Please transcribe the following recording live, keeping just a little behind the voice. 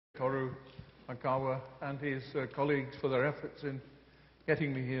Makawa and his colleagues for their efforts in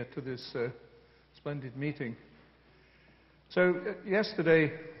getting me here to this splendid meeting.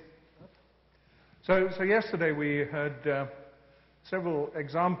 Yesterday we heard several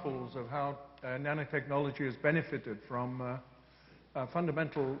examples of how nanotechnology has benefited from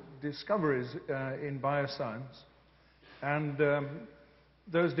fundamental discoveries in bioscience. And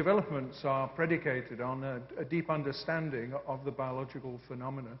those developments are predicated on a deep understanding of the biological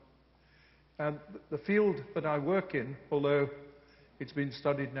phenomena. And the field that I work in, although it's been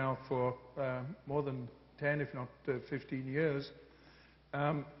studied now for more than 10, if not 15 years,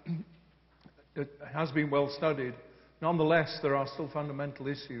 it has been well studied. Nonetheless, there are still fundamental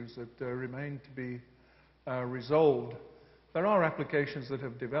issues that remain to be resolved. There are applications that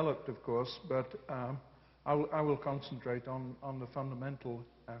have developed, of course, but I will concentrate on the fundamental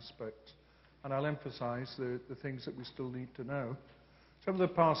aspects, and I'll emphasize the things that we still need to know. So over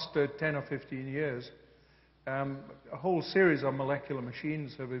the past 10 or 15 years, a whole series of molecular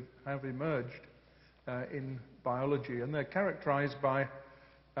machines have emerged in biology, and they're characterized by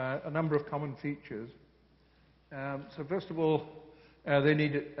a number of common features. So first of all, they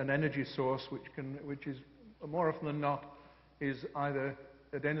need an energy source which is more often than not is either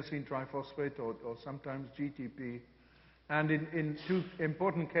adenosine triphosphate or sometimes GTP. And in two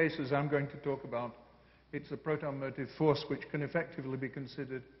important cases I'm going to talk about, it's the proton motive force, which can effectively be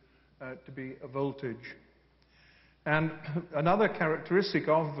considered to be a voltage. And another characteristic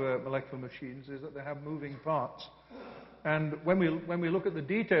of molecular machines is that they have moving parts. And when we look at the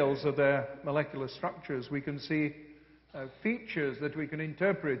details of their molecular structures, we can see features that we can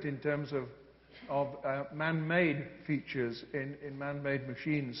interpret in terms of man-made features in man-made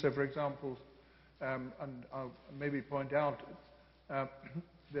machines. So, for example, and I'll maybe point out,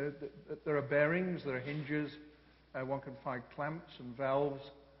 there are bearings, there are hinges, one can find clamps and valves,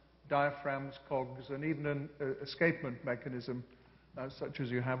 diaphragms, cogs, and even an escapement mechanism, such as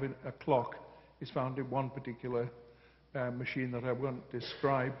you have in a clock, is found in one particular machine that I won't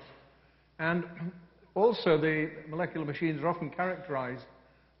describe. And also the molecular machines are often characterized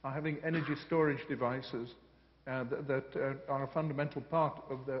by having energy storage devices that are a fundamental part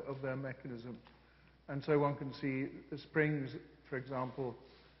of their mechanism. And so one can see the springs, for example,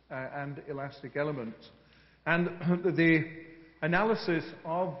 and elastic elements. And the analysis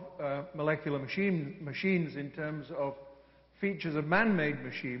of molecular machines in terms of features of man-made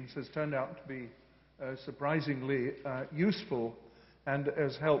machines has turned out to be surprisingly useful, and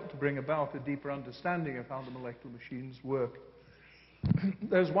has helped to bring about a deeper understanding of how the molecular machines work.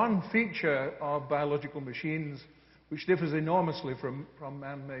 There's one feature of biological machines which differs enormously from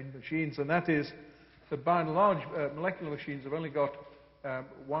man-made machines, and that is that by and large molecular machines have only got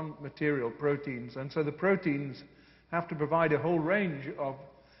one material, proteins, and so the proteins have to provide a whole range of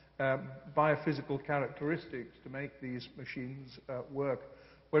biophysical characteristics to make these machines work.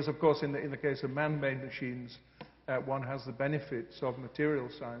 Whereas, of course, in the case of man-made machines, one has the benefits of material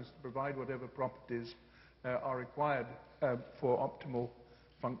science to provide whatever properties are required for optimal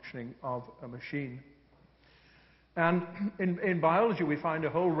functioning of a machine. And in biology, we find a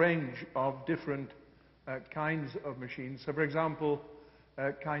whole range of different kinds of machines. So, for example,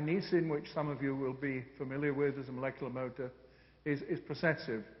 kinesin, which some of you will be familiar with as a molecular motor, is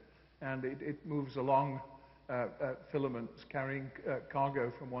processive, and it moves along filaments carrying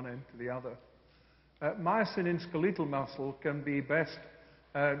cargo from one end to the other. Myosin in skeletal muscle can be best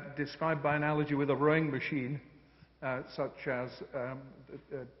described by analogy with a rowing machine, such as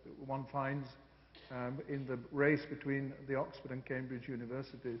one finds in the race between the Oxford and Cambridge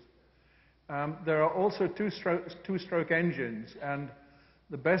universities. There are also two-stroke engines, and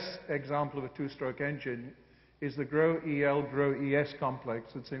the best example of a two-stroke engine is the GRO-EL, GRO-ES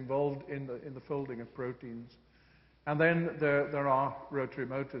complex that's involved in the folding of proteins. And then there are rotary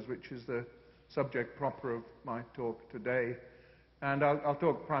motors, which is the subject proper of my talk today. And I'll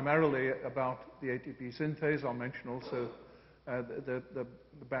talk primarily about the ATP synthase. I'll mention also the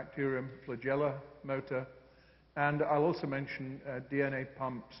bacterium flagella motor. And I'll also mention DNA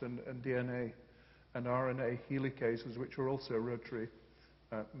pumps and DNA and RNA helicases, which are also rotary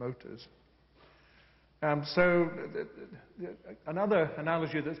motors. Another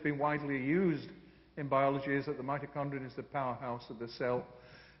analogy that's been widely used in biology is that the mitochondrion is the powerhouse of the cell.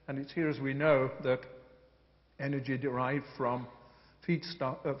 And it's here, as we know, that energy derived from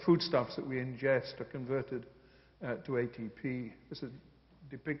foodstuffs that we ingest are converted to ATP. This is a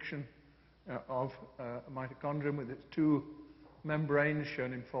depiction of a mitochondrion with its two membranes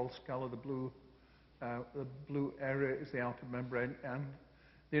shown in false color. The blue area is the outer membrane, and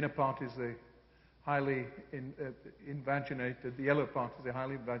the inner part is the highly invaginated, the yellow part is the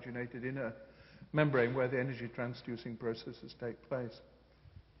highly invaginated inner membrane where the energy transducing processes take place.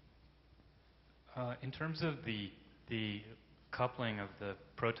 In terms of the coupling of the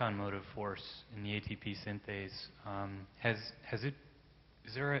proton motive force in the ATP synthase,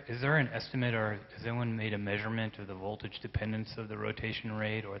 is there an estimate, or has anyone made a measurement of the voltage dependence of the rotation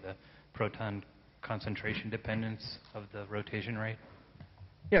rate or the proton concentration dependence of the rotation rate?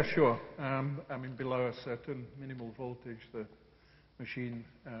 Yeah, sure. I mean, below a certain minimal voltage, the machine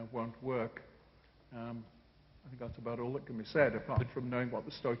won't work. I think that's about all that can be said, apart from knowing what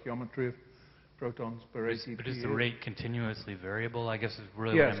the stoichiometry of protons per ATP. But is the rate continuously variable? I guess is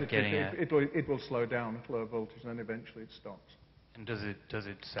really what I'm getting at. It will slow down at lower voltage, and then eventually it stops. And does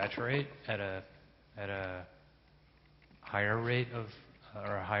it saturate at a higher rate of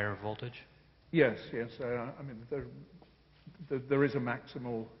or a higher voltage? Yes. I mean, there is a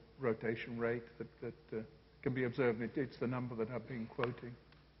maximal rotation rate that can be observed. It's the number that I've been quoting.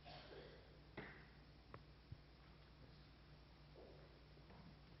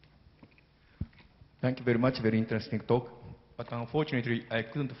 Thank you very much. Very interesting talk. But unfortunately, I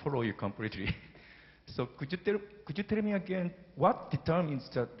couldn't follow you completely. So could you tell me again what determines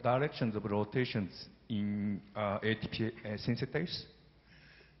the directions of rotations in ATP synthetase?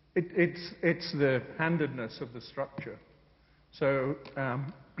 It's the handedness of the structure. So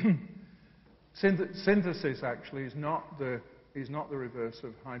synthesis actually is not the reverse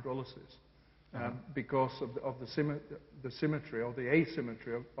of hydrolysis. Because of the symmetry or the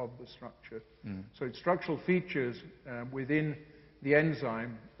asymmetry of the structure. So it's structural features within the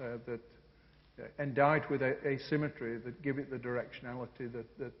enzyme that endowed with asymmetry that give it the directionality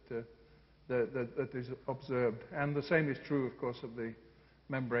that is observed. And the same is true, of course, of the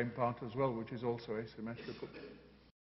membrane part as well, which is also asymmetrical.